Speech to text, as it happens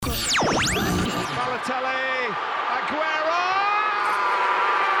Balotelli, Aguero!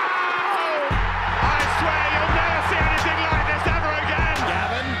 I swear you'll never see anything like this ever again!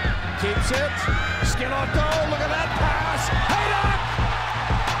 Gavin keeps it. Schelotto, look at that pass. Haydock!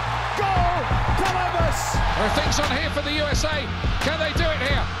 Goal! Columbus! There are things on here for the USA. Can they do it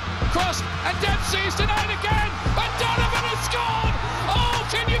here? Cross, and Dempsey's denied again, and Donovan has scored! Oh,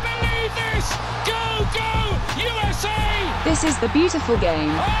 can you believe this? Go, go, USA! This is the beautiful game.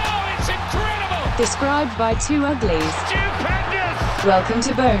 Oh, it's incredible! Described by two uglies. Stupendous! Welcome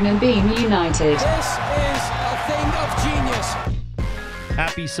to Bone and Beam United. This is a thing of genius.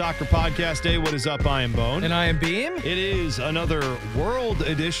 Happy Soccer Podcast Day. What is up? I am Bone. And I am Beam. It is another World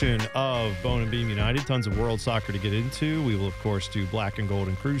edition of Bone and Beam United. Tons of World Soccer to get into. We will, of course, do Black and Gold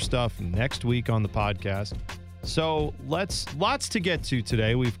and Crew stuff next week on the podcast. So lots to get to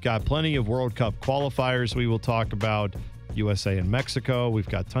today. We've got plenty of World Cup qualifiers. We will talk about USA and Mexico. We've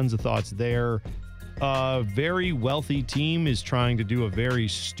got tons of thoughts there. A very wealthy team is trying to do a very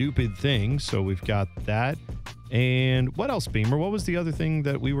stupid thing. So we've got that. And what else, Beamer? What was the other thing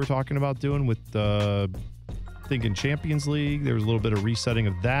that we were talking about doing with thinking Champions League? There was a little bit of resetting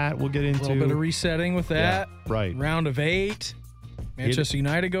of that we'll get into. A little bit of resetting with that. Yeah, right. Round of 8. Manchester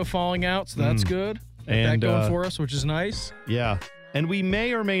United go falling out, so that's good. Got that And, going for us, which is nice. Yeah. And we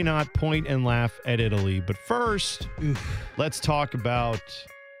may or may not point and laugh at Italy. But first, let's talk about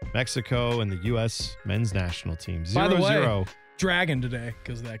Mexico and the U.S. men's national team. 0-0. By the way, dragging today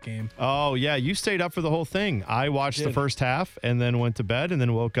because of that game. Oh, yeah. You stayed up for the whole thing. I watched the first half and then went to bed and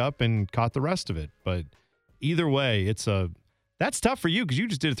then woke up and caught the rest of it. But either way, that's tough for you because you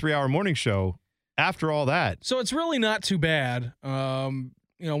just did a 3-hour morning show after all that. So it's really not too bad.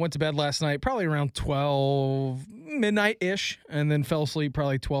 Went to bed last night probably around 12 midnight-ish and then fell asleep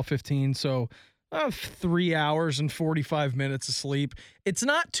probably 12:15. So 3 hours and 45 minutes of sleep. It's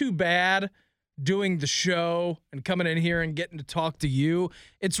not too bad doing the show and coming in here and getting to talk to you.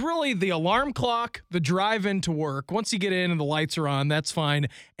 It's really the alarm clock, the drive into work. Once you get in and the lights are on, that's fine.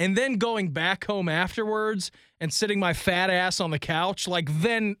 And then going back home afterwards and sitting my fat ass on the couch,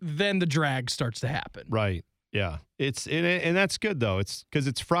 then the drag starts to happen. Right. Yeah. And that's good though. It's because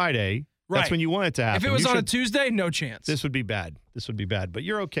it's Friday. Right. That's when you want it to happen. If it was on a Tuesday, no chance. This would be bad. But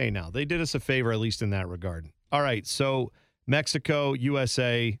you're okay now. They did us a favor, at least in that regard. All right. So Mexico,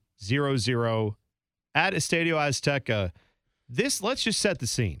 USA, 0-0 at Estadio Azteca. Let's just set the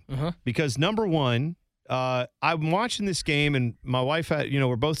scene. Because number one, I'm watching this game and my wife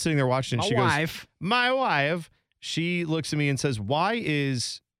we're both sitting there watching and my wife, she looks at me and says, "Why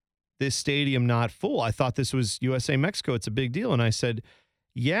is this stadium not full? I thought this was USA Mexico. It's a big deal." And I said,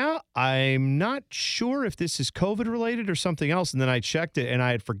 "Yeah, I'm not sure if this is COVID related or something else." And then I checked it and I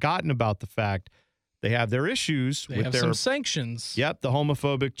had forgotten about the fact they have their issues They with have their some sanctions. Yep, the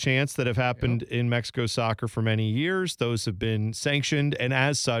homophobic chants that have happened in Mexico soccer for many years. Those have been sanctioned, and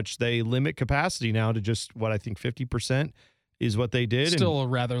as such, they limit capacity now to just what I think 50% is what they did. Still a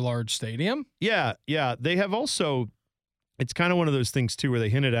rather large stadium. Yeah. They have also, it's kind of one of those things too where they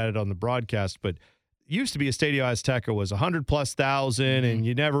hinted at it on the broadcast, but used to be Estadio Azteca was 100,000+, and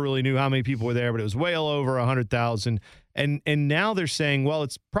you never really knew how many people were there, but it was well over 100,000. And now they're saying, well,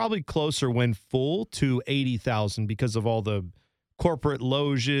 it's probably closer when full to 80,000 because of all the corporate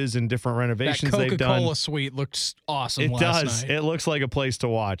loges and different renovations they've done. That Coca-Cola suite looks awesome last night. It looks like a place to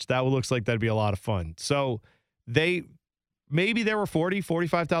watch. That looks like that'd be a lot of fun. So maybe there were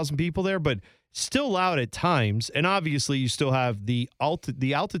 45,000 people there, but still loud at times. And obviously you still have the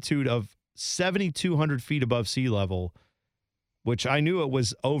altitude of 7,200 feet above sea level, which I knew it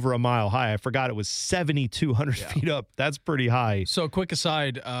was over a mile high. I forgot it was 7,200 feet up. That's pretty high. So quick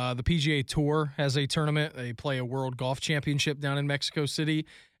aside, the PGA Tour has a tournament. They play a World Golf Championship down in Mexico City.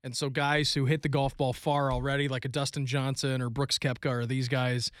 And so guys who hit the golf ball far already, like a Dustin Johnson or Brooks Koepka or these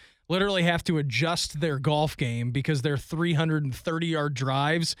guys, literally have to adjust their golf game because their 330-yard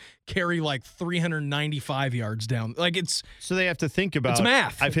drives carry like 395 yards down. So they have to think about, it's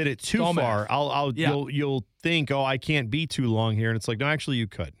math. I've hit it too far. You'll think, I can't be too long here. And it's like, no, actually you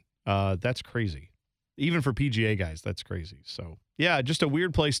could. That's crazy. Even for PGA guys, that's crazy. So yeah, just a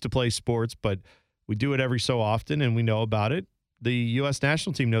weird place to play sports, but we do it every so often and we know about it. The U.S.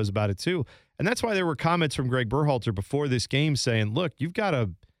 national team knows about it too. And that's why there were comments from Greg Berhalter before this game saying, look, you've got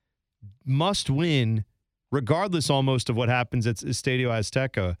a must win, regardless almost of what happens at Estadio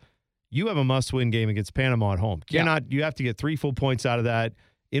Azteca. You have a must win game against Panama at home. You have to get 3 full points out of that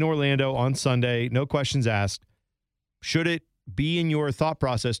in Orlando on Sunday. No questions asked. Should it be in your thought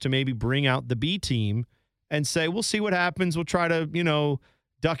process to maybe bring out the B team and say, we'll see what happens. We'll try to,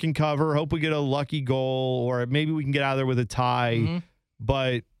 duck and cover, hope we get a lucky goal, or maybe we can get out of there with a tie.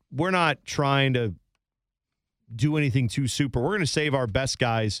 But we're not trying to do anything too super. We're going to save our best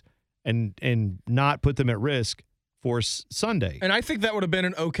guys and not put them at risk for Sunday. And I think that would have been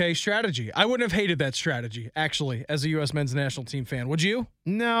an okay strategy. I wouldn't have hated that strategy, actually, as a U.S. men's national team fan. Would you?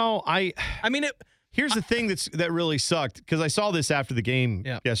 No, I mean, here's the thing that really sucked, because I saw this after the game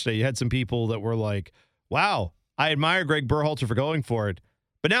yesterday. You had some people that were like, wow, I admire Greg Berhalter for going for it,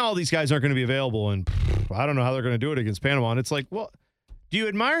 but now all these guys aren't going to be available, and I don't know how they're going to do it against Panama. And it's like, well, do you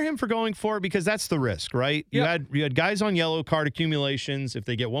admire him for going for it? Because that's the risk, right? Yep. You had guys on yellow card accumulations. If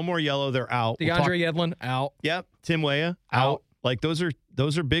they get one more yellow, they're out. DeAndre Yedlin, out. Yep. Tim Weah, out. Like, those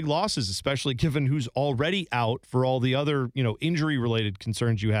are big losses, especially given who's already out for all the other, injury-related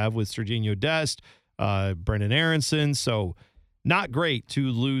concerns you have with Sergiño Dest, Brendan Aronson. So not great to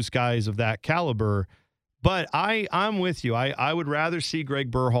lose guys of that caliber. But I'm with you. I would rather see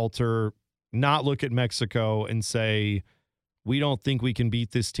Greg Berhalter not look at Mexico and say, we don't think we can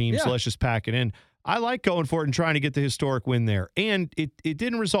beat this team, so let's just pack it in. I like going for it and trying to get the historic win there. And it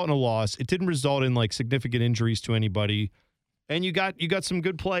didn't result in a loss. It didn't result in like significant injuries to anybody. And you got some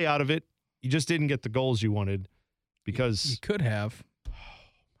good play out of it. You just didn't get the goals you wanted because you could have.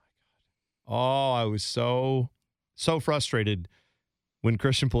 Oh, I was so frustrated when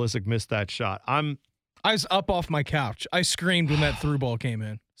Christian Pulisic missed that shot. I was up off my couch. I screamed when that through ball came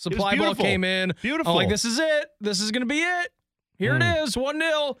in. Supply ball came in. Beautiful. I'm like, this is it. This is going to be it. Here it is, 1-0.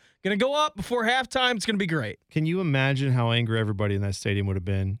 Going to go up before halftime. It's going to be great. Can you imagine how angry everybody in that stadium would have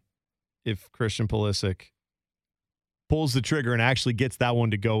been if Christian Pulisic pulls the trigger and actually gets that one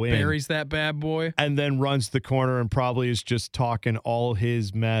to go in? Buries that bad boy. And then runs the corner and probably is just talking all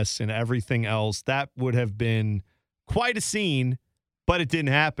his mess and everything else. That would have been quite a scene, but it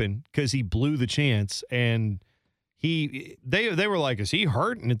didn't happen because he blew the chance. And they were like, is he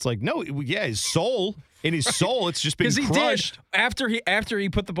hurt? And it's like, no, yeah, his soul. In his soul, it's just been crushed. After he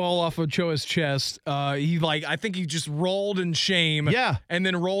put the ball off Ochoa's chest, I think he just rolled in shame. Yeah. And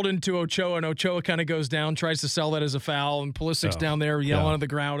then rolled into Ochoa, and Ochoa kind of goes down, tries to sell that as a foul, and Pulisic's down there yelling at the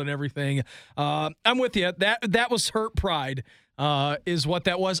ground and everything. I'm with you. That was hurt pride, is what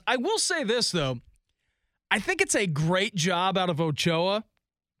that was. I will say this, though. I think it's a great job out of Ochoa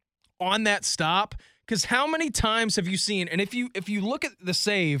on that stop, because how many times have you seen, and if you look at the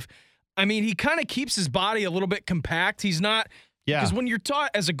save, I mean, he kind of keeps his body a little bit compact. He's not, because when you're taught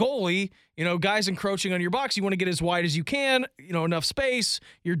as a goalie, guys encroaching on your box, you want to get as wide as you can, enough space.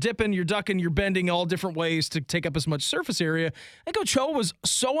 You're dipping, you're ducking, you're bending all different ways to take up as much surface area. I think Ochoa was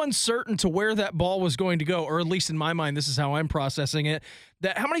so uncertain to where that ball was going to go, or at least in my mind, this is how I'm processing it,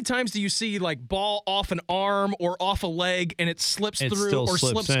 that how many times do you see like ball off an arm or off a leg and it slips through or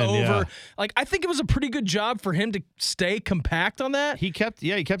slips over? Yeah. Like, I think it was a pretty good job for him to stay compact on that. He kept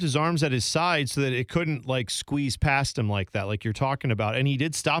his arms at his side so that it couldn't like squeeze past him like that, like you're talking about. And he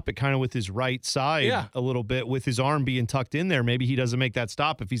did stop it kind of with his right side a little bit with his arm being tucked in there. Maybe he doesn't make that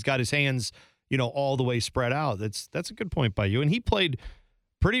stop if he's got his hands, all the way spread out. That's a good point by you. And he played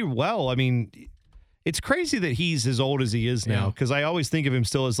pretty well. I mean, it's crazy that he's as old as he is now, because I always think of him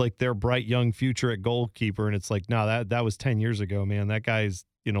still as like their bright young future at goalkeeper, and it's like, no, that was 10 years ago, man. That guy's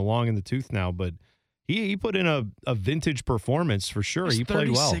long in the tooth now, but he put in a vintage performance for sure. He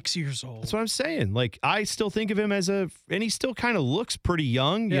played well. 36 years old. That's what I'm saying. Like, I still think of him as and he still kind of looks pretty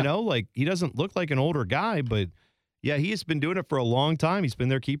young, like he doesn't look like an older guy, but yeah, he has been doing it for a long time. He's been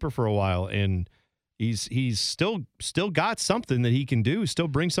their keeper for a while, and he's still got something that he can do, still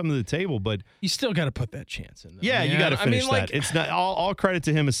bring something to the table, but you still got to put that chance in there. Yeah, man. You got to finish that. Like, it's not all credit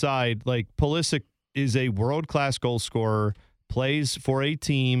to him aside. Like, Pulisic is a world-class goal scorer, plays for a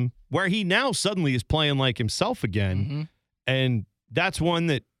team where he now suddenly is playing like himself again. And that's one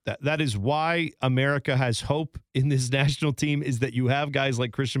that is why America has hope in this national team, is that you have guys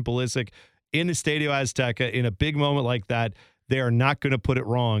like Christian Pulisic in the Estadio Azteca in a big moment like that. They are not going to put it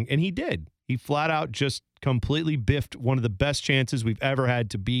wrong. And he did. He flat out just completely biffed one of the best chances we've ever had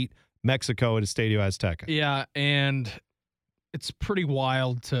to beat Mexico at Estadio Azteca. Yeah, and it's pretty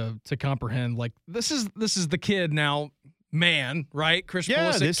wild to comprehend. Like, this is the kid now, man, right? Christian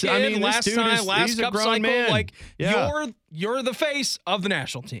Pulisic, kid, last cup cycle. Man. Like, you're the face of the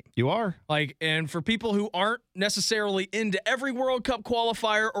national team. You are. Like, and for people who aren't necessarily into every World Cup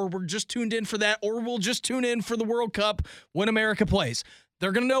qualifier, or were just tuned in for that, or will just tune in for the World Cup when America plays,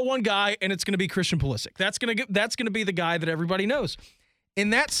 they're going to know one guy, and it's going to be Christian Pulisic. That's going to be the guy that everybody knows.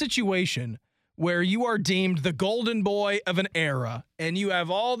 In that situation where you are deemed the golden boy of an era, and you have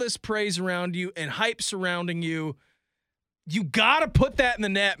all this praise around you and hype surrounding you, you got to put that in the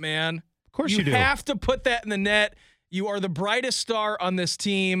net, man. Of course you do. You have to put that in the net. You are the brightest star on this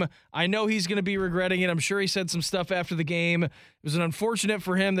team. I know he's going to be regretting it. I'm sure he said some stuff after the game. It was unfortunate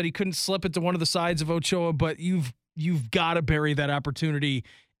for him that he couldn't slip it to one of the sides of Ochoa, but you've got to bury that opportunity.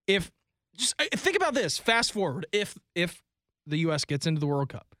 If just think about this, fast forward, if the U.S. gets into the World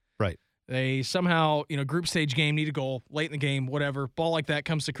Cup. Right. They somehow, group stage game, need a goal, late in the game, whatever. Ball like that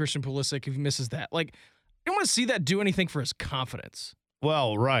comes to Christian Pulisic if he misses that. Like, I don't want to see that do anything for his confidence.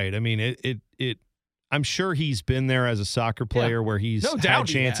 Well, right. I mean, I'm sure he's been there as a soccer player where he's had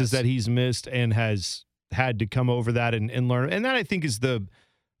chances that he's missed and has had to come over that and learn. And that, I think, is the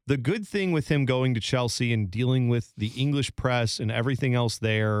good thing with him going to Chelsea and dealing with the English press and everything else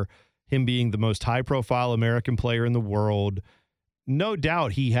there, him being the most high-profile American player in the world. No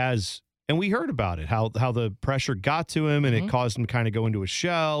doubt he has, and we heard about it, how the pressure got to him and it caused him to kind of go into a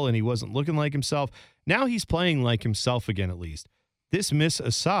shell and he wasn't looking like himself. Now he's playing like himself again, at least. This miss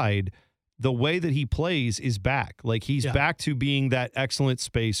aside, the way that he plays is back. Like, he's back to being that excellent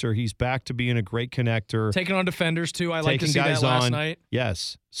spacer. He's back to being a great connector. Taking on defenders, too. I like to see that last night.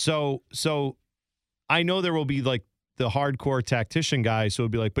 Yes. So I know there will be, like, the hardcore tactician guys who will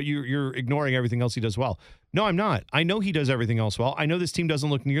be like, but you're ignoring everything else he does well. No, I'm not. I know he does everything else well. I know this team doesn't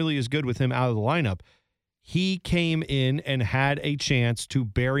look nearly as good with him out of the lineup. He came in and had a chance to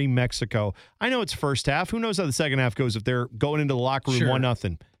bury Mexico. I know it's first half. Who knows how the second half goes if they're going into the locker room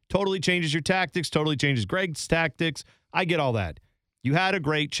 1-0. Totally changes your tactics, totally changes Greg's tactics. I get all that. You had a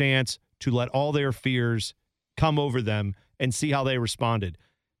great chance to let all their fears come over them and see how they responded.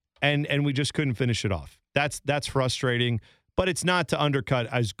 And we just couldn't finish it off. That's frustrating, but it's not to undercut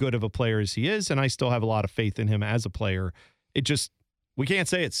as good of a player as he is, and I still have a lot of faith in him as a player. We can't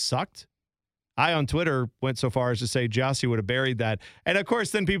say it sucked. I, on Twitter, went so far as to say Gyasi would have buried that. And, of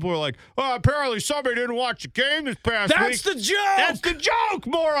course, then people were like, oh, apparently somebody didn't watch the game this past week. That's the joke! That's the joke,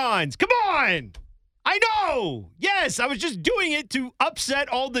 morons! Come on! I know! Yes, I was just doing it to upset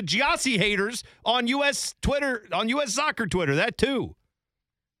all the Gyasi haters on U.S. Twitter, on U.S. Soccer Twitter, that too.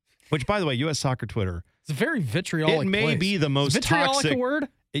 Which, by the way, U.S. Soccer Twitter. It's a very vitriolic It may be the most vitriolic toxic. A word?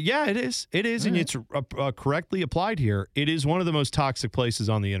 Yeah, it is. It is, and it's correctly applied here. It is one of the most toxic places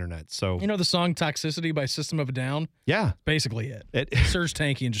on the internet. So, the song "Toxicity" by System of a Down? Yeah, basically it. Serge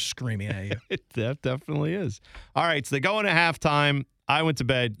Tankian just screaming at you. It definitely is. All right, so they go into halftime. I went to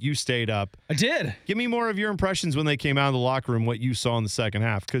bed. You stayed up. I did. Give me more of your impressions when they came out of the locker room. What you saw in the second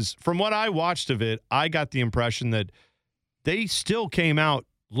half, because from what I watched of it, I got the impression that they still came out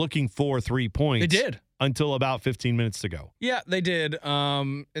looking for 3 points. They did. Until about 15 minutes to go. Yeah, they did.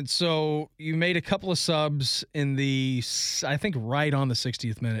 And so you made a couple of subs in I think right on the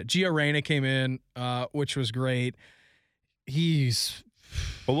 60th minute. Gio Reyna came in, which was great.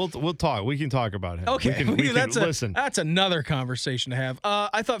 Well, we'll talk. We can talk about him. Okay, listen. That's another conversation to have.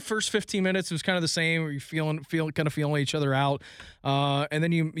 I thought first 15 minutes was kind of the same. Where you feeling each other out, and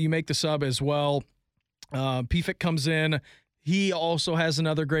then you make the sub as well. Pifik comes in. He also has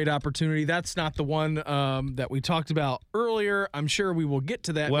another great opportunity. That's not the one that we talked about earlier. I'm sure we will get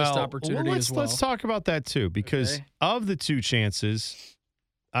to that missed opportunity as well. Let's talk about that too, because of the two chances,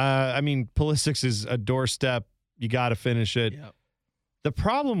 Pulisic's is a doorstep. You got to finish it. Yep. The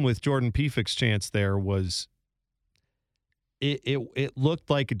problem with Jordan Pifik's chance there was it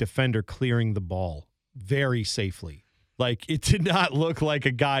looked like a defender clearing the ball very safely. Like, it did not look like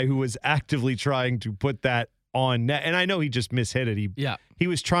a guy who was actively trying to put that on net. And I know he just mishit it. He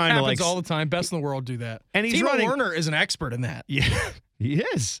was trying Happens to all the time. Best in the world do that. And he's Timo Werner is an expert in that. Yeah, he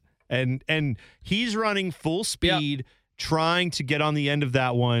is. And he's running full speed, trying to get on the end of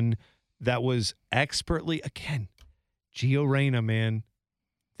that one that was expertly, again, Gio Reyna, man.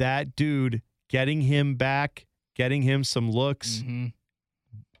 That dude, getting him back, getting him some looks. Mm-hmm.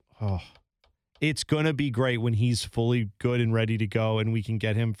 Oh, it's going to be great when he's fully good and ready to go and we can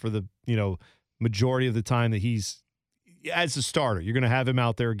get him for the, majority of the time that he's as a starter. You're going to have him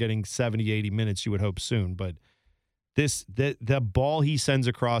out there getting 70, 80 minutes, you would hope soon. But the ball he sends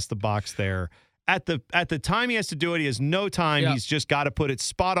across the box there, at the time he has to do it, he has no time. He's just got to put it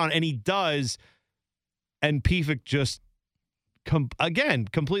spot on, and he does. And Pifik just,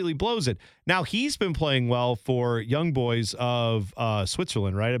 completely blows it. Now, he's been playing well for Young Boys of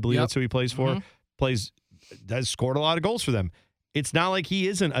Switzerland, right? I believe that's who he plays for. Has scored a lot of goals for them. It's not like he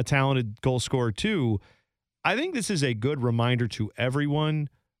isn't a talented goal scorer, too. I think this is a good reminder to everyone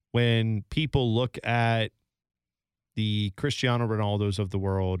when people look at the Cristiano Ronaldos of the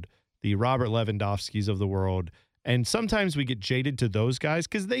world, the Robert Lewandowskis of the world, and sometimes we get jaded to those guys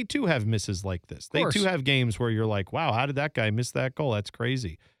because they, too, have misses like this. They, too, have games where you're like, wow, how did that guy miss that goal? That's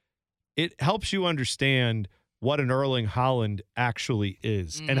crazy. It helps you understand what an Erling Haaland actually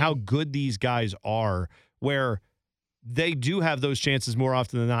is and how good these guys are, where they do have those chances more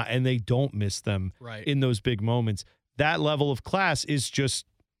often than not, and they don't miss them in those big moments. That level of class is just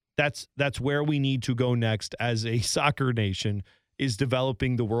that's where we need to go next as a soccer nation, is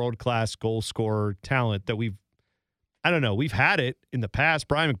developing the world-class goal scorer talent that we've had it in the past.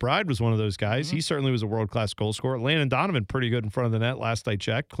 Brian McBride was one of those guys. He certainly was a world-class goal scorer. Landon Donovan, pretty good in front of the net last I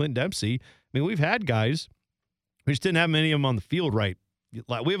checked. Clint Dempsey. I mean, we've had guys. We just didn't have many of them on the field right.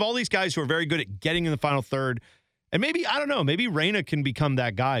 We have all these guys who are very good at getting in the final third. And maybe, I don't know, maybe Reyna can become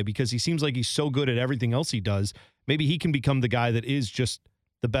that guy because he seems like he's so good at everything else he does. Maybe he can become the guy that is just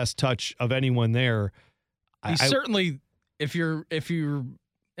the best touch of anyone there. Certainly, if you're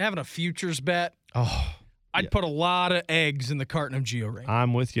having a futures bet, I'd put a lot of eggs in the carton of Gio Reyna.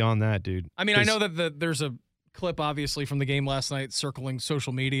 I'm with you on that, dude. I mean, I know that there's a clip, obviously, from the game last night circling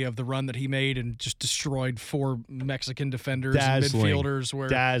social media of the run that he made and just destroyed 4 Mexican defenders and midfielders. Where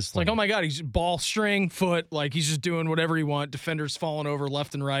it's like, oh my God, he's ball, string, foot, like he's just doing whatever he wants. Defenders falling over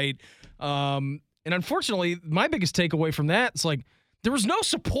left and right. And unfortunately, my biggest takeaway from that is like there was no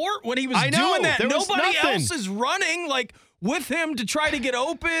support when he was doing that. Nobody else is running like with him to try to get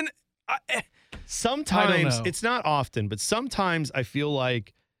open. Sometimes, it's not often, but sometimes I feel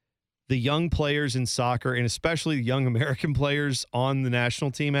like the young players in soccer, and especially the young American players on the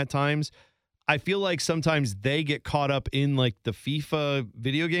national team at times, I feel like sometimes they get caught up in like the FIFA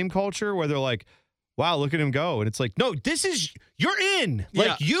video game culture where they're like, wow, look at him go. And it's like, no, you're in.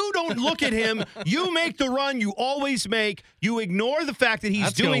 Like, you don't look at him. You make the run you always make. You ignore the fact that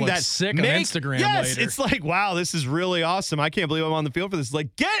he's doing that. Sick on Instagram later. It's like, wow, this is really awesome. I can't believe I'm on the field for this.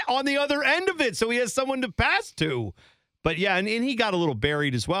 Like, get on the other end of it so he has someone to pass to. But yeah, and he got a little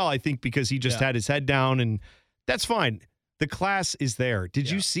buried as well, I think, because he just had his head down, and that's fine. The class is there. Did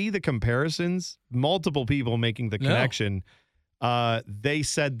you see the comparisons? Multiple people making the connection. They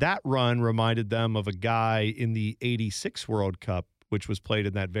said that run reminded them of a guy in the 86 World Cup, which was played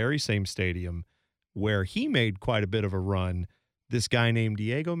in that very same stadium, where he made quite a bit of a run. This guy named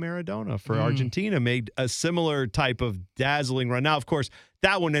Diego Maradona for Argentina made a similar type of dazzling run. Now, of course,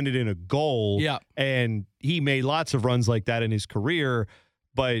 that one ended in a goal, and he made lots of runs like that in his career.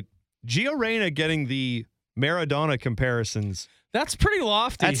 But Gio Reyna getting the Maradona comparisons, that's pretty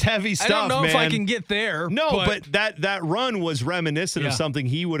lofty. That's heavy stuff, I don't know if I can get there. No, but that run was reminiscent of something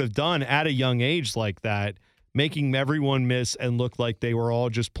he would have done at a young age like that, making everyone miss and look like they were all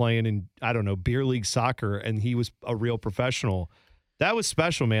just playing in, I don't know, beer league soccer, and he was a real professional. That was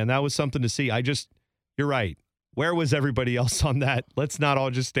special, man. That was something to see. You're right. Where was everybody else on that? Let's not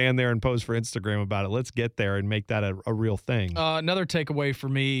all just stand there and pose for Instagram about it. Let's get there and make that a real thing. Another takeaway for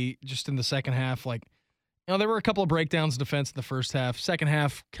me, just in the second half, there were a couple of breakdowns in defense in the first half. Second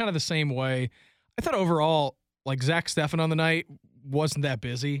half, kind of the same way. I thought overall, Zach Steffen on the night wasn't that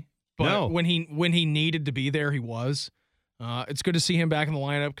busy. But when he needed to be there, he was. It's good to see him back in the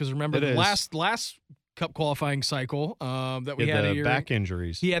lineup because remember the last Cup qualifying cycle that we had a year. Back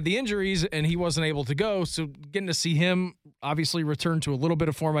injuries. He had the injuries and he wasn't able to go. So getting to see him obviously return to a little bit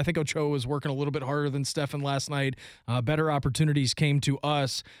of form. I think Ochoa was working a little bit harder than Steffen last night. Better opportunities came to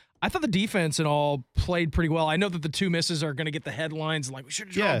us. I thought the defense and all played pretty well. I know that the 2 misses are going to get the headlines like we should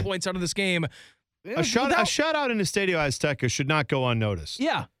have drawn points out of this game. A shutout in Estadio Azteca should not go unnoticed.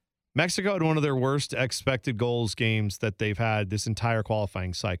 Yeah. Mexico had one of their worst expected goals games that they've had this entire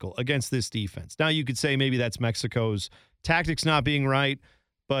qualifying cycle against this defense. Now, you could say maybe that's Mexico's tactics not being right,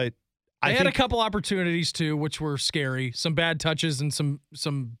 but they had a couple opportunities too, which were scary. Some bad touches and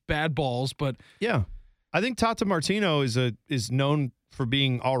some bad balls, but yeah, I think Tata Martino is known for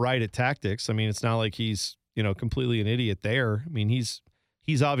being all right at tactics. I mean, it's not like he's completely an idiot there. I mean, he's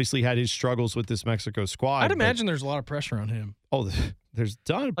obviously had his struggles with this Mexico squad. I'd imagine there's a lot of pressure on him. Oh, there's a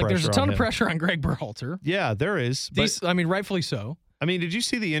ton of pressure. There's a ton of pressure on Greg Berhalter. Yeah, there is. Rightfully so. I mean, did you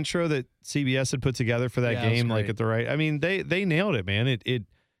see the intro that CBS had put together for that game? At the right. I mean, they nailed it, man.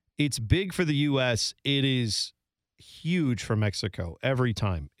 It's big for the U.S. It is huge for Mexico every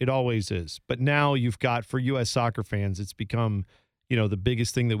time. It always is. But now you've got, for U.S. soccer fans, it's become the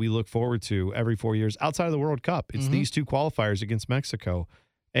biggest thing that we look forward to every 4 years outside of the World Cup. It's these 2 qualifiers against Mexico.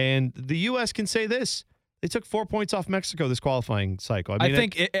 And the U.S. can say this. They took 4 points off Mexico this qualifying cycle. I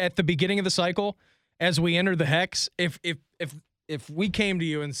think at the beginning of the cycle, as we entered the hex, if we came to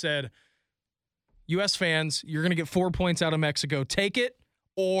you and said, U.S. fans, you're going to get 4 points out of Mexico, take it,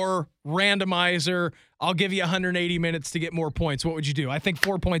 or randomizer, I'll give you 180 minutes to get more points. What would you do? I think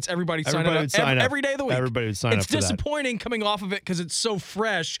 4 points, everybody sign up every day of the week. Everybody would sign up for that. It's disappointing coming off of it because it's so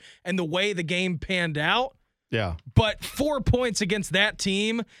fresh and the way the game panned out. Yeah. But 4 points against that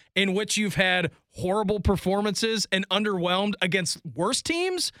team in which you've had horrible performances and underwhelmed against worse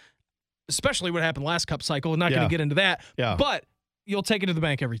teams, especially what happened last cup cycle. Not going Yeah. to get into that. Yeah. But you'll take it to the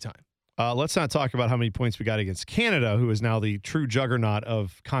bank every time. Let's not talk about how many points we got against Canada, who is now the true juggernaut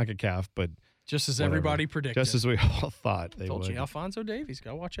of CONCACAF, but Just as whatever. everybody predicted. Just as we all thought they Told would. you, Alphonso Davies.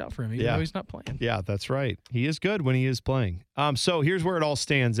 Got to watch out for him, even Yeah. though he's not playing. Yeah, that's right. He is good when he is playing. So here's where it all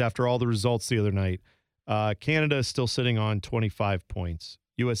stands after all the results the other night. Canada is still sitting on 25 points.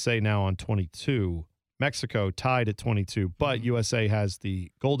 USA now on 22. Mexico tied at 22, but USA has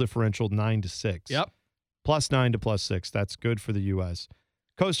the goal differential 9-6. Yep. +9 to +6. That's good for the U.S.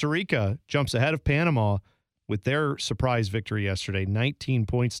 Costa Rica jumps ahead of Panama with their surprise victory yesterday. 19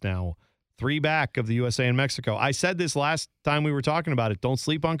 points now. 3 back of the USA and Mexico. I said this last time we were talking about it. Don't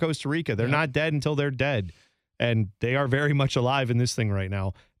sleep on Costa Rica. They're not dead until they're dead. And they are very much alive in this thing right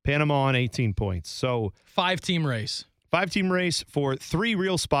now. Panama on 18 points. So 5-team race. 5-team race for 3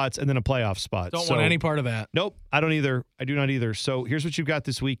 real spots and then a playoff spot. Don't want any part of that. Nope, I don't either. I do not either. So here's what you've got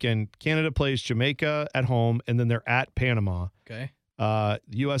this weekend. Canada plays Jamaica at home, and then they're at Panama. Okay. The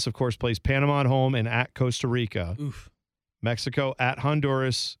U.S., of course, plays Panama at home and at Costa Rica. Oof. Mexico at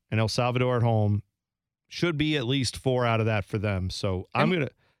Honduras and El Salvador at home. Should be at least 4 out of that for them. So I'm going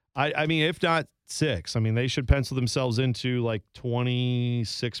to, I mean, if not 6, I mean, they should pencil themselves into like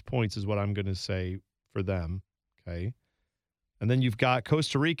 26 points is what I'm going to say for them. Okay. And then you've got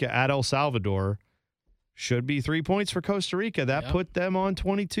Costa Rica at El Salvador. Should be 3 points for Costa Rica. That put them on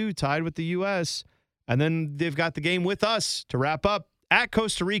 22, tied with the U.S. And then they've got the game with us to wrap up at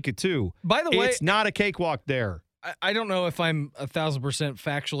Costa Rica, too. By the way, it's not a cakewalk there. I don't know if I'm 1,000%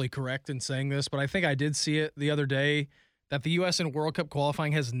 factually correct in saying this, but I think I did see it the other day that the U.S. in World Cup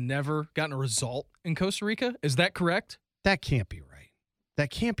qualifying has never gotten a result in Costa Rica. Is that correct? That can't be right. That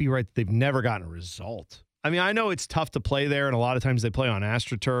can't be right that they've never gotten a result. I mean, I know it's tough to play there, and a lot of times they play on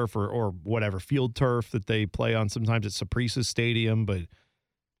AstroTurf or whatever field turf that they play on. Sometimes it's Saprissa Stadium, but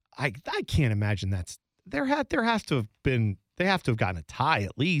I can't imagine that's there has to have been. They have to have gotten a tie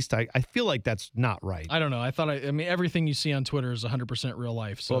at least. I feel like that's not right. I don't know. I mean, everything you see on Twitter is 100% real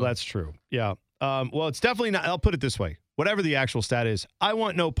life. So. Well, that's true. Yeah. Well, it's definitely not. I'll put it this way. Whatever the actual stat is, I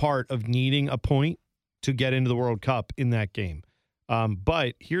want no part of needing a point to get into the World Cup in that game.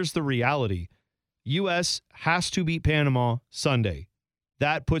 But here's the reality. U.S. has to beat Panama Sunday.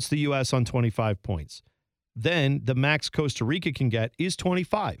 That puts the U.S. on 25 points. Then the max Costa Rica can get is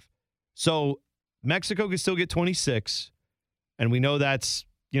 25. So Mexico can still get 26. And we know that's,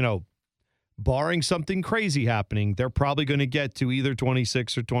 barring something crazy happening, they're probably going to get to either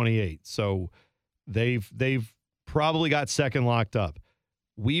 26 or 28. So they've probably got second locked up.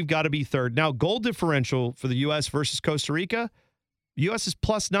 We've got to be third. Now, goal differential for the U.S. versus Costa Rica, U.S. is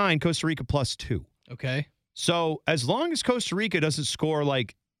 +9, Costa Rica +2. Okay. So as long as Costa Rica doesn't score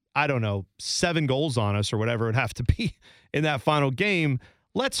 7 goals on us or whatever it'd have to be in that final game,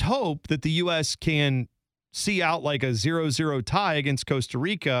 let's hope that the U.S. can see out like a 0-0 tie against Costa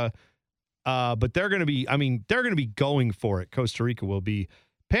Rica. But they're going to be going for it. Costa Rica will be.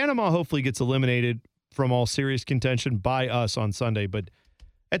 Panama hopefully gets eliminated from all serious contention by us on Sunday. But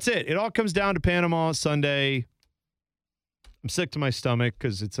that's it. It all comes down to Panama Sunday. I'm sick to my stomach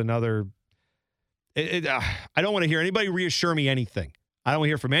because it's another. I don't want to hear anybody reassure me anything. I don't want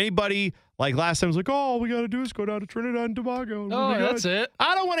to hear from anybody like last time. It was like, all we got to do is go down to Trinidad and Tobago. Oh, that's it.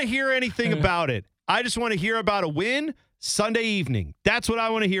 I don't want to hear anything about it. I just want to hear about a win Sunday evening. That's what I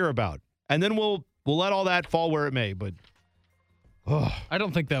want to hear about. And then we'll let all that fall where it may. But I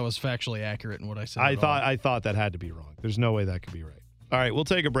don't think that was factually accurate in what I said. I thought that had to be wrong. There's no way that could be right. All right, we'll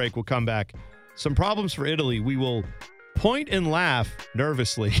take a break. We'll come back. Some problems for Italy. We will point and laugh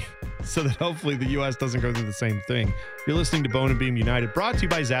nervously so that hopefully the U.S. doesn't go through the same thing. You're listening to Bone and Beam United, brought to you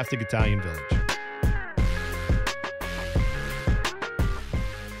by Zaftig Italian Village.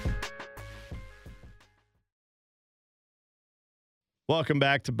 Welcome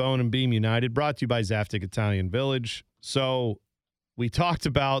back to Bone and Beam United, brought to you by Zaftig Italian Village. So we talked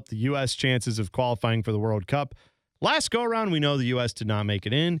about the U.S. chances of qualifying for the World Cup. Last go-around, we know the U.S. did not make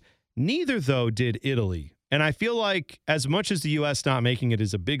it in. Neither, though, did Italy. And I feel like as much as the U.S. not making it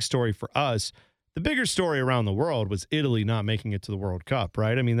is a big story for us, the bigger story around the world was Italy not making it to the World Cup,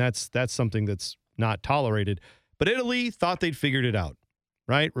 right? I mean, that's something that's not tolerated. But Italy thought they'd figured it out,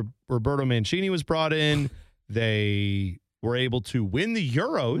 right? Roberto Mancini was brought in. They were able to win the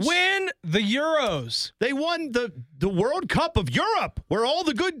Euros. Win the Euros. They won the World Cup of Europe, where all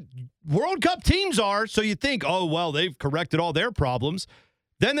the good World Cup teams are. So you think, oh, well, they've corrected all their problems.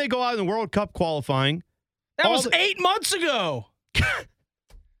 Then they go out in the World Cup qualifying. That was 8 months ago. That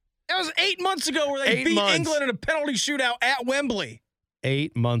was 8 months ago where they beat England in a penalty shootout at Wembley.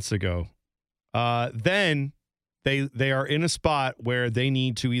 8 months ago. Then they are in a spot where they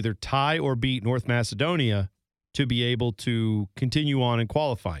need to either tie or beat North Macedonia to be able to continue on in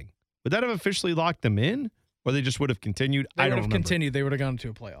qualifying. Would that have officially locked them in, or they just would have continued? They I would don't have remember. continued. They would have gone to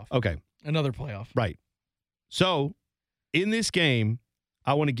a playoff. Okay. Another playoff. Right. So, in this game,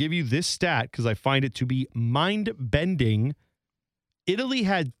 I want to give you this stat because I find it to be mind-bending. Italy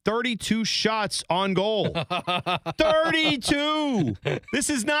had 32 shots on goal. 32! This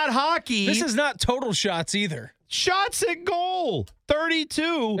is not hockey. This is not total shots either. Shots at goal.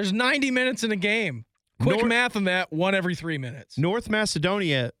 32. There's 90 minutes in a game. Quick math on that, 1 every 3 minutes. North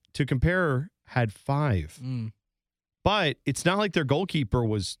Macedonia, to compare, had 5. But it's not like their goalkeeper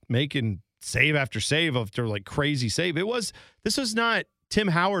was making save after save after like crazy save. This was not Tim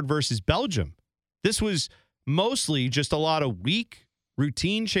Howard versus Belgium. This was mostly just a lot of weak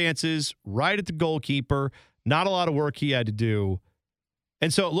routine chances right at the goalkeeper. Not a lot of work he had to do.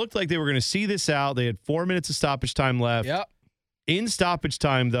 And so it looked like they were going to see this out. They had 4 minutes of stoppage time left. Yep. In stoppage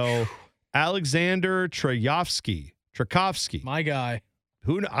time, though, Alexander Trajkovsky, My guy.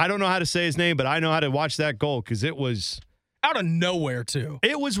 who I don't know how to say his name, but I know how to watch that goal because it was Out of nowhere, too.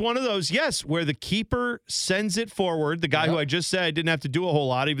 It was one of those, yes, where the keeper sends it forward. The guy who I just said didn't have to do a whole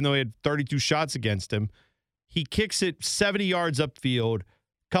lot, even though he had 32 shots against him. He kicks it 70 yards upfield.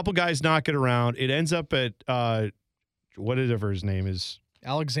 Couple guys knock it around. It ends up at whatever his name is.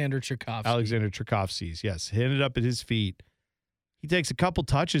 Alexander Tchaikovsky. Alexander Tchaikovsky's, yes. He ended up at his feet. He takes a couple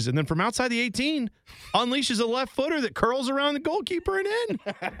touches, and then from outside the 18, unleashes a left footer that curls around the goalkeeper and in.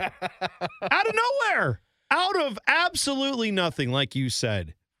 Out of nowhere. Out of absolutely nothing, like you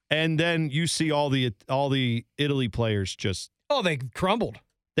said. And then you see all the Italy players just... Oh, they crumbled.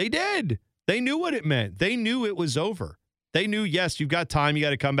 They did. They knew what it meant. They knew it was over. They knew, yes, you've got time. You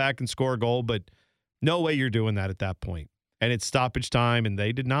got to come back and score a goal, but no way you're doing that at that point. And it's stoppage time, and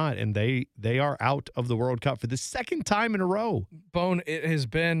they did not. And they are out of the World Cup for the second time in a row. Bone, it has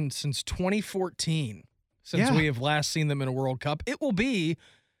been since 2014 since we have last seen them in a World Cup. It will be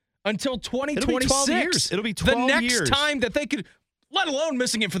until 2026. It'll be 12 years. It'll be 12 the next years. time that they could, let alone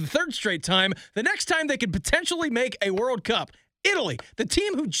missing it for the third straight time, the next time they could potentially make a World Cup. Italy, the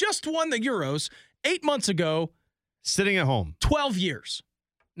team who just won the Euros 8 months ago. Sitting at home. 12 years.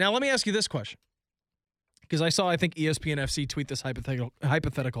 Now, let me ask you this question. Because I think ESPN FC tweet this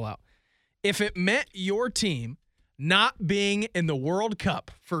hypothetical out. If it meant your team not being in the World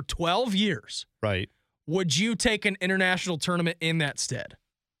Cup for 12 years, right? Would you take an international tournament in that stead?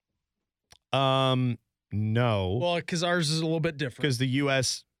 No. Well, because ours is a little bit different. Because the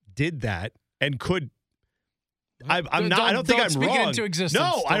U.S. did that and could. I don't think don't I'm speak wrong. it into existence.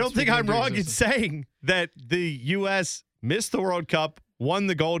 No, I don't speak think it I'm into wrong in existence. saying that the U.S. missed the World Cup, won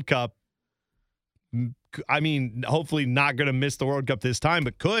the Gold Cup. I mean, hopefully not going to miss the World Cup this time,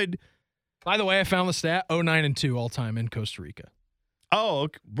 but could. By the way, I found the stat 0-9-2 all time in Costa Rica. Oh,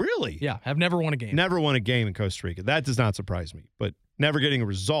 really? Yeah, have never won a game. Never won a game in Costa Rica. That does not surprise me. But never getting a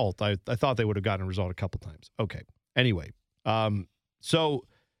result, I thought they would have gotten a result a couple times. Okay. Anyway, so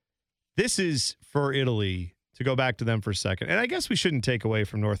this is for Italy, to go back to them for a second. And I guess we shouldn't take away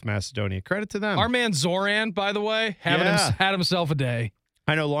from North Macedonia. Credit to them. Our man Zoran, by the way, had himself a day.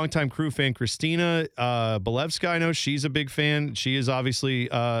 I know longtime crew fan Christina Belevska. I know she's a big fan. She is obviously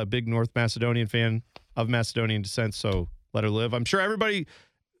a big North Macedonian fan of Macedonian descent, so let her live. I'm sure everybody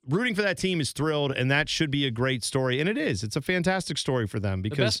rooting for that team is thrilled, and that should be a great story. And it is. It's a fantastic story for them.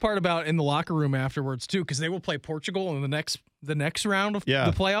 Because the best part about in the locker room afterwards, too, because they will play Portugal in the next round of the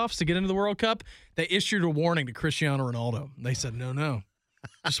playoffs to get into the World Cup, they issued a warning to Cristiano Ronaldo. They said, no.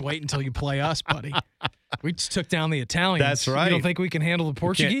 Just wait until you play us, buddy. We just took down the Italians. That's right. You don't think we can handle the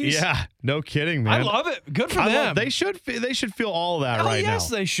Portuguese? Yeah, no kidding, man. I love it. Good for them. They should feel all of that right now. Yes,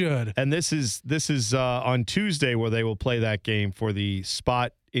 they should. And this is on Tuesday where they will play that game for the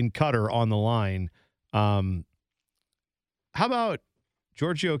spot in Qatar on the line. How about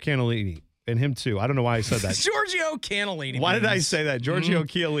Giorgio Chiellini and him too? I don't know why I said that. Giorgio Chiellini. Why did I say that? Giorgio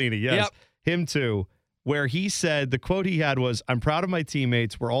Chiellini. Yes, Yep. Him too. Where he said, the quote he had was, "I'm proud of my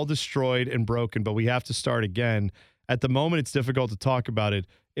teammates. We're all destroyed and broken, but we have to start again. At the moment, it's difficult to talk about it.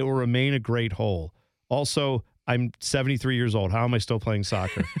 It will remain a great hole. Also, I'm 73 years old. How am I still playing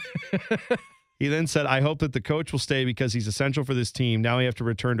soccer?" He then said, "I hope that the coach will stay because he's essential for this team. Now we have to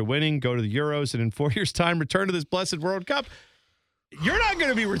return to winning, go to the Euros, and in 4 years' time, return to this blessed World Cup." You're not going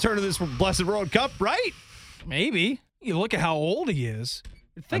to be returning to this blessed World Cup, right? Maybe. You look at how old he is.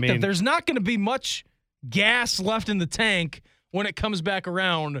 You think that there's not going to be much gas left in the tank when it comes back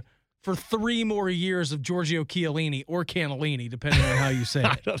around for 3 more years of Giorgio Chiellini or Cannellini, depending on how you say it.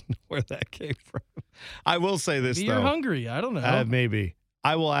 I don't know where that came from. I will say this, Maybe though. You're hungry. I don't know. Maybe.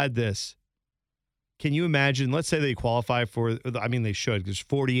 I will add this. can you imagine, let's say they qualify for, I mean, they should, there's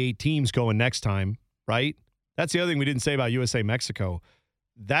 48 teams going next time, right? That's the other thing we didn't say about USA Mexico.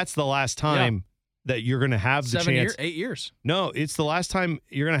 That's the last time that you're going to have the chance. 8 years. No, it's the last time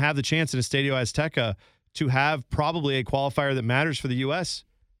you're going to have the chance in Estadio Azteca to have probably a qualifier that matters for the U.S.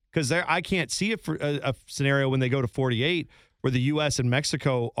 Because I can't see a scenario when they go to 48 where the U.S. and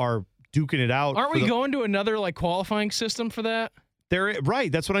Mexico are duking it out. Aren't we going to another qualifying system for that?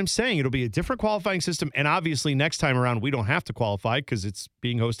 Right. That's what I'm saying. It'll be a different qualifying system. And obviously next time around, we don't have to qualify because it's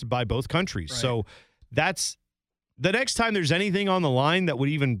being hosted by both countries. Right. So that's the next time there's anything on the line that would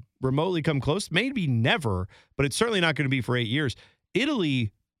even remotely come close, maybe never, but it's certainly not going to be for 8 years.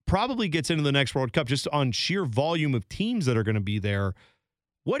 Italy probably gets into the next World Cup just on sheer volume of teams that are going to be there.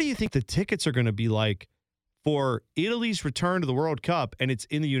 What do you think the tickets are going to be like for Italy's return to the World Cup, and it's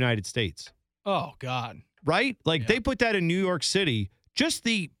in the United States? Oh, God. Right? They put that in New York City. Just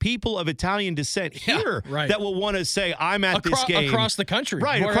the people of Italian descent here that will want to say, I'm at this game. Across the country.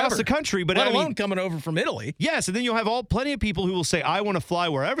 Right, across the country. But let alone coming over from Italy. Yes, and then you'll have plenty of people who will say, I want to fly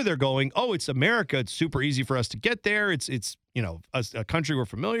wherever they're going. Oh, it's America. It's super easy for us to get there. It's a country we're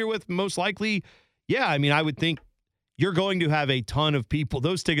familiar with, most likely. Yeah, I mean, I would think you're going to have a ton of people.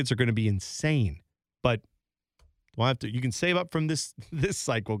 Those tickets are going to be insane. But you can save up from this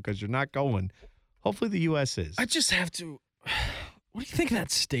cycle because you're not going. Hopefully the U.S. is. I just have to. What do you think that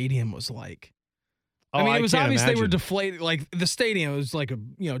stadium was like? Oh, I mean, it was obvious imagine. they were deflated. The stadium was like a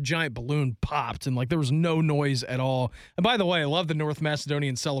giant balloon popped, and there was no noise at all. And by the way, I love the North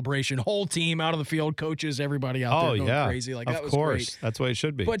Macedonian celebration. Whole team out of the field, coaches, everybody out there going crazy. That was great. That's the way it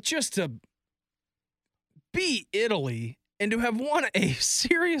should be. But just to beat Italy and to have won a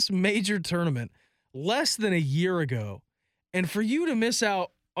serious major tournament less than a year ago, and for you to miss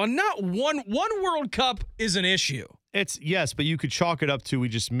out on not one World Cup is an issue. Yes, but you could chalk it up to we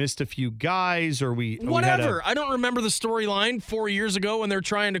just missed a few guys or whatever. I don't remember the storyline 4 years ago when they're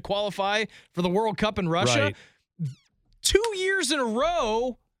trying to qualify for the World Cup in Russia. Right. 2 years in a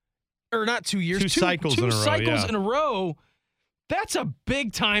row, or not 2 years, two cycles in a row. That's a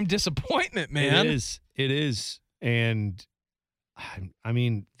big time disappointment, man. It is. And I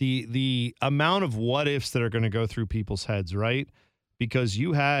mean, the amount of what ifs that are going to go through people's heads, right? Because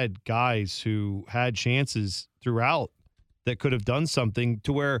you had guys who had chances throughout that could have done something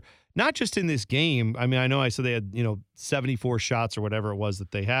to where, not just in this game. I mean, I know I said they had, 74 shots or whatever it was that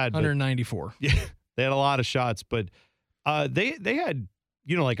they had. 194. Yeah, they had a lot of shots, but they had,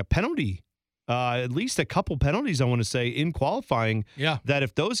 like a penalty, at least a couple penalties, I want to say, in qualifying. Yeah. That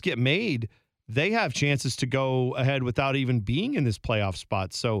if those get made, they have chances to go ahead without even being in this playoff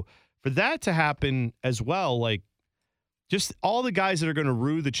spot. So for that to happen as well, just all the guys that are going to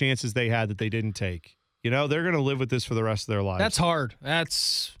rue the chances they had that they didn't take. They're going to live with this for the rest of their lives. That's hard.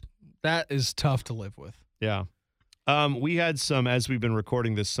 That is tough to live with. Yeah. We had as we've been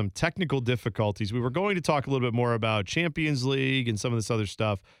recording this, some technical difficulties. We were going to talk a little bit more about Champions League and some of this other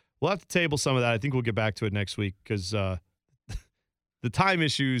stuff. We'll have to table some of that. I think we'll get back to it next week because the time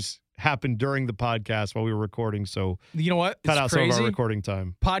issues happened during the podcast while we were recording. So you know what? Cut out crazy. Some of our recording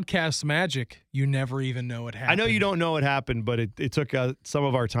time. Podcast magic. You never even know it happened. I know you don't know what happened, but it took some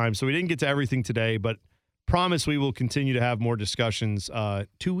of our time. So we didn't get to everything today, but promise we will continue to have more discussions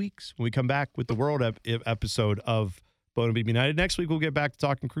 2 weeks when we come back with the World episode of Bone and Beam United. Next week, we'll get back to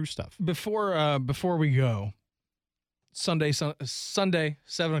talking Crew stuff. Before we go, Sunday,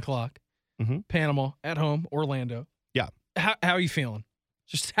 7 o'clock, Panama, at home, Orlando. Yeah. How are you feeling?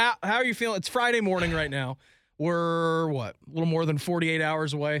 Just how are you feeling? It's Friday morning right now. We're, a little more than 48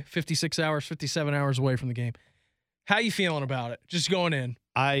 hours away, 56 hours, 57 hours away from the game. How are you feeling about it? Just going in.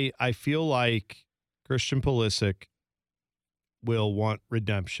 I feel like Christian Pulisic will want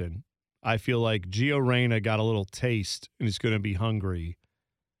redemption. I feel like Gio Reyna got a little taste and is going to be hungry.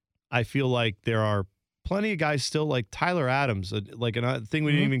 I feel like there are plenty of guys still like Tyler Adams, another thing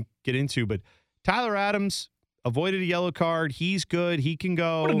we didn't even get into, but Tyler Adams avoided a yellow card. He's good. He can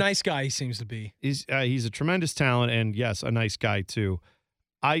go. What a nice guy he seems to be. He's a tremendous talent, and yes, a nice guy too.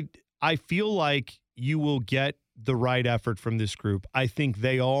 I feel like you will get the right effort from this group. I think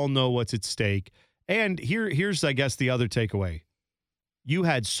they all know what's at stake. And here's, I guess, the other takeaway. You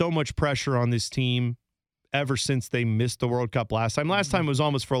had so much pressure on this team ever since they missed the World Cup last time. Last time was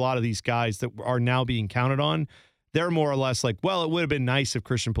almost for a lot of these guys that are now being counted on. They're more or less like, well, it would have been nice if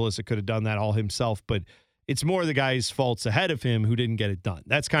Christian Pulisic could have done that all himself, but it's more the guys' faults ahead of him who didn't get it done.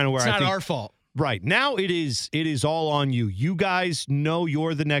 That's kind of where I think it's not our fault. Right. Now it is all on you. You guys know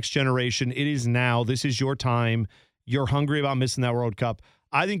you're the next generation. It is now. This is your time. You're hungry about missing that World Cup.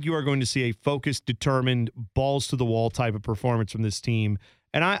 I think you are going to see a focused, determined, balls to the wall type of performance from this team.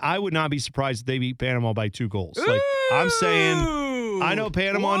 And I would not be surprised if they beat Panama by 2 goals. Like, I'm saying, I know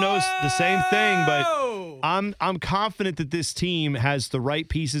Panama knows the same thing, but I'm confident that this team has the right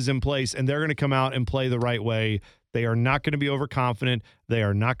pieces in place, and they're going to come out and play the right way. They are not going to be overconfident. They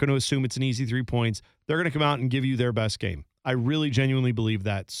are not going to assume it's an easy 3 points. They're going to come out and give you their best game. I really genuinely believe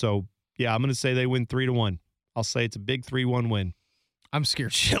that. So, yeah, I'm going to say they win 3-1. I'll say it's a big 3-1 win. I'm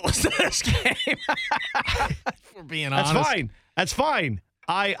scared shitless of this game. For being honest. That's fine.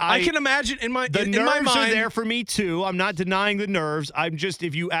 I can imagine in my nerves my mind are there for me too. I'm not denying the nerves. I'm just,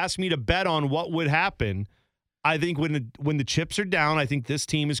 if you ask me to bet on what would happen, I think when the chips are down, I think this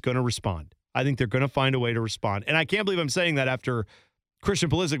team is going to respond. I think they're going to find a way to respond. And I can't believe I'm saying that after Christian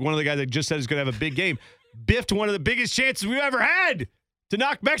Pulisic, one of the guys that just said is going to have a big game, biffed one of the biggest chances we've ever had to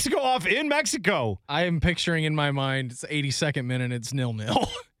knock Mexico off in Mexico. I am picturing in my mind it's 82nd minute, it's 0-0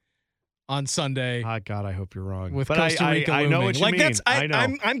 on Sunday. God, I hope you're wrong. With Costa Rica I know what you mean. I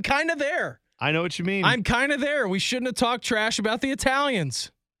know. I'm kind of there. I know what you mean. I'm kind of there. We shouldn't have talked trash about the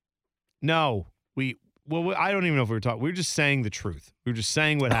Italians. No, I don't even know if we were talking. We were just saying the truth. We were just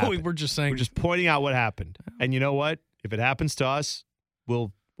saying what happened. We're just saying. We're just pointing out what happened. And you know what? If it happens to us,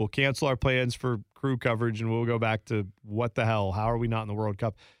 we'll cancel our plans for crew coverage and we'll go back to what the hell? How are we not in the World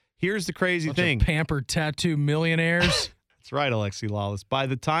Cup? Here's the crazy thing. Pampered tattoo millionaires. That's right, Alexi Lawless. By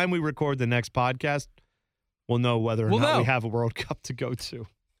the time we record the next podcast, we'll know whether or not we have a World Cup to go to.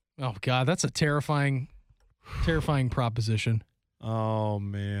 Oh, God, that's a terrifying proposition. Oh,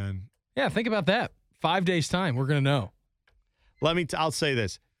 man. Yeah, think about that. 5 days' time, we're going to know. I'll say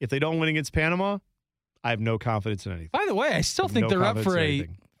this. If they don't win against Panama, I have no confidence in anything. By the way, I still think they're up for a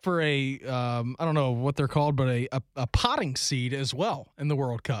I don't know what they're called, but a potting seed as well in the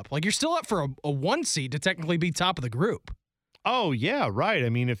World Cup. Like, you're still up for a 1 seed to technically be top of the group. Oh, yeah, right. I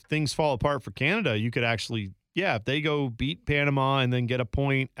mean, if things fall apart for Canada, you could actually, if they go beat Panama and then get a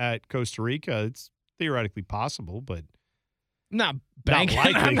point at Costa Rica, it's theoretically possible, but not banking.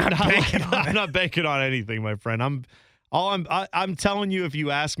 I'm not banking on anything, my friend. I'm telling you, if you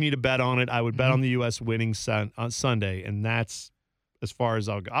ask me to bet on it, I would bet on the U.S. winning on Sunday, and that's as far as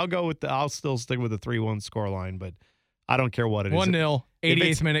I'll go. I'll still stick with the 3-1 scoreline, but I don't care what it is. 1-0,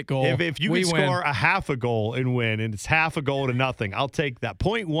 88th minute goal. If you can score a half a goal and win, and it's half a goal to nothing, I'll take that.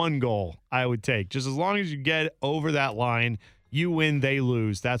 0.1 goal I would take. Just as long as you get over that line, you win, they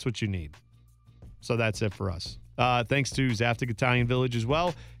lose. That's what you need. So that's it for us. Thanks to Zaftig Italian Village as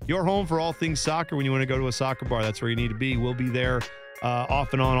well. Your home for all things soccer. When you want to go to a soccer bar, that's where you need to be. We'll be there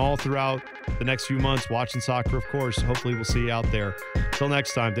off and on all throughout the next few months, watching soccer, of course. Hopefully we'll see you out there. Until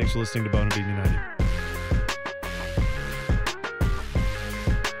next time, thanks for listening to Bone and Beam United.